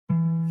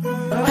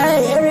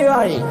Hey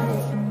everybody,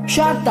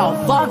 shut the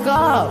fuck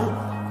up.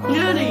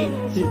 You need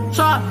to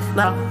shut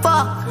the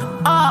fuck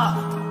up.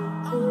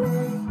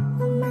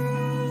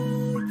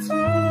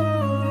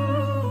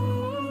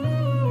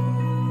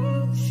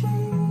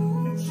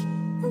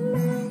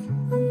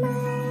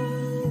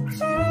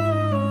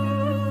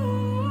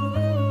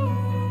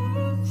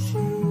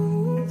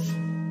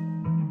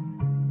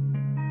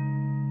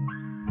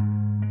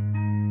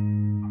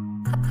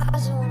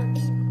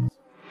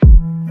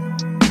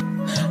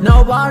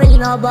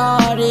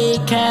 Nobody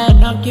can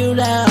knock you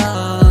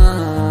down.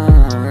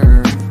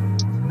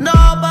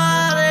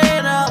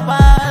 Nobody,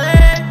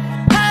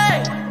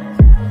 hey.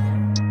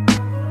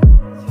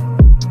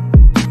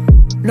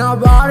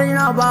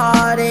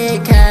 Nobody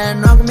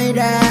can knock me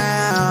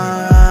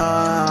down.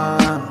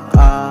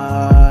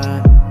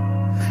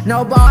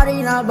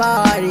 Nobody.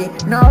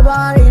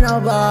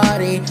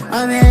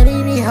 I'm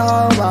hitting the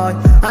hobo.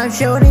 I'm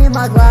shooting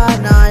my Glock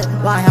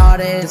 9. My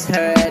heart is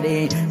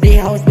hurting. The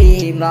hoes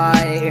be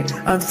lying.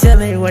 I'm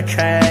chilling with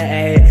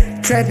Trey,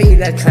 tripping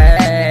the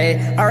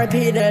Trey. I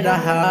repeated the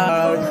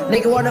hoe.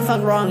 Nigga, what the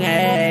fuck wrong,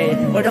 hey?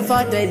 Where the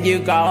fuck did you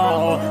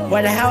go?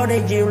 Where the hell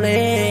did you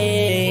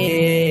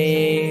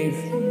leave?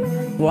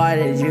 Why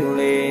did you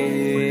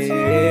leave?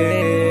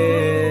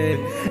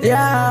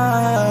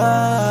 Yeah.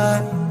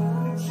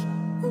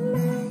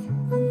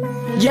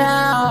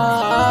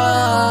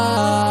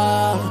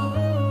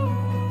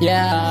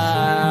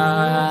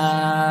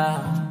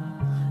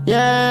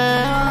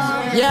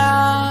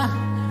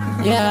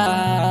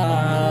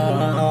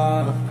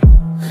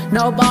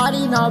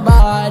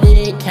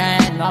 Nobody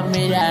can knock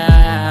me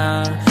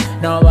down.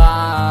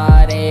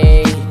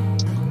 Nobody.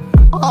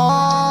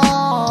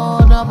 Oh,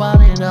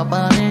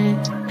 nobody.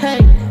 Hey,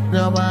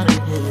 nobody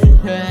can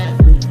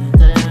drag me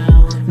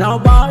down.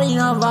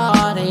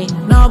 Nobody.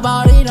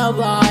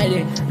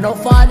 No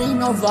fighting,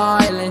 no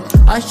violence.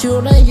 I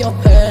shoot at your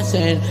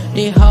person.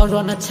 The hoes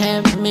wanna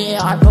tempt me.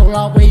 I pull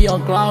up with your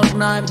Glock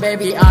 9,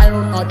 baby. I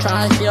do not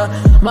trust you.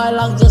 My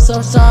lungs are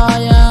so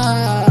tired.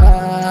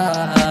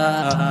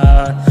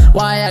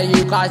 Why are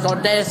you guys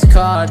on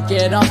Discord?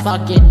 Get off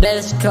fucking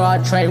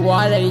Discord. Trey,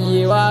 what are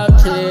you up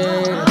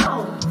to?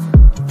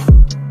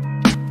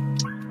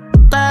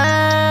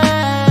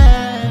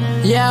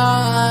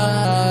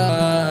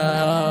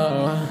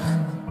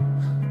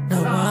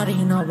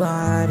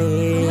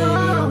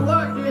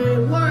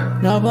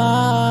 Nobody.